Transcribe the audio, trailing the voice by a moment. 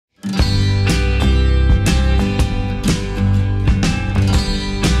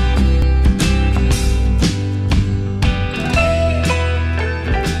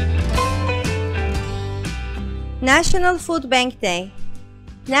National Food Bank Day.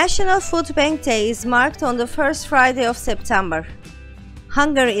 National Food Bank Day is marked on the first Friday of September.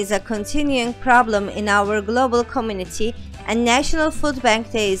 Hunger is a continuing problem in our global community, and National Food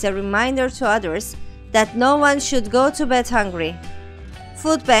Bank Day is a reminder to others that no one should go to bed hungry.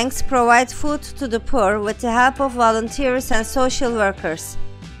 Food banks provide food to the poor with the help of volunteers and social workers.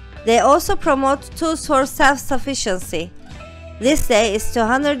 They also promote tools for self-sufficiency. This day is to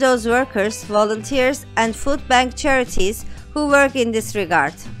honor those workers, volunteers, and food bank charities who work in this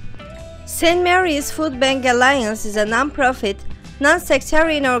regard. St. Mary's Food Bank Alliance is a non-profit,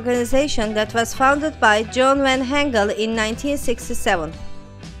 non-sectarian organization that was founded by John Van Hengel in 1967.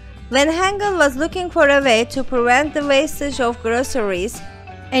 Van Hengel was looking for a way to prevent the wastage of groceries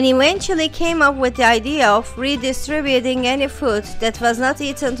and eventually came up with the idea of redistributing any food that was not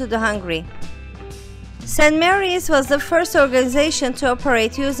eaten to the hungry. St. Mary's was the first organization to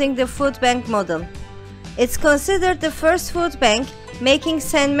operate using the food bank model. It's considered the first food bank, making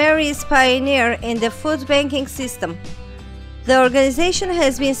St. Mary's pioneer in the food banking system. The organization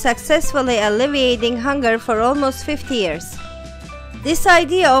has been successfully alleviating hunger for almost 50 years. This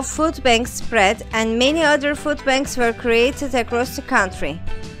idea of food banks spread, and many other food banks were created across the country.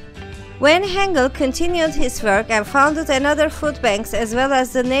 Van Hengel continued his work and founded another food banks as well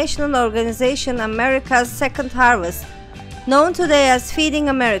as the national organization America's Second Harvest, known today as Feeding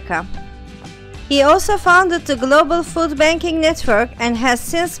America. He also founded the Global Food Banking Network and has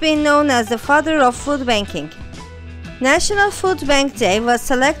since been known as the father of food banking. National Food Bank Day was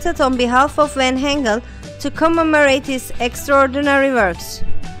selected on behalf of Van Hengel to commemorate his extraordinary works.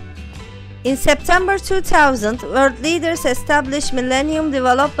 In September 2000, world leaders established Millennium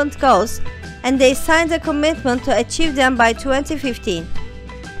Development Goals, and they signed a commitment to achieve them by 2015.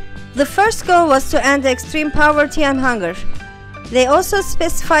 The first goal was to end extreme poverty and hunger. They also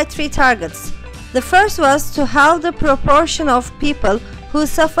specified 3 targets. The first was to halve the proportion of people who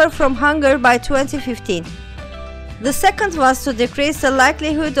suffer from hunger by 2015. The second was to decrease the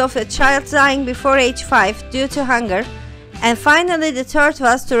likelihood of a child dying before age 5 due to hunger. And finally, the third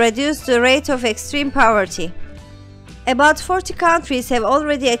was to reduce the rate of extreme poverty. About 40 countries have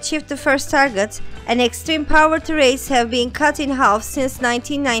already achieved the first target, and extreme poverty rates have been cut in half since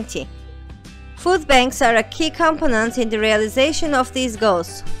 1990. Food banks are a key component in the realization of these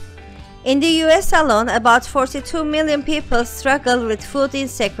goals. In the US alone, about 42 million people struggle with food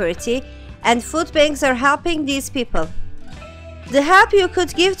insecurity, and food banks are helping these people. The help you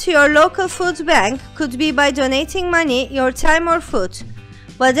could give to your local food bank could be by donating money, your time, or food.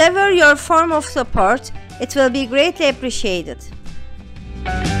 Whatever your form of support, it will be greatly appreciated.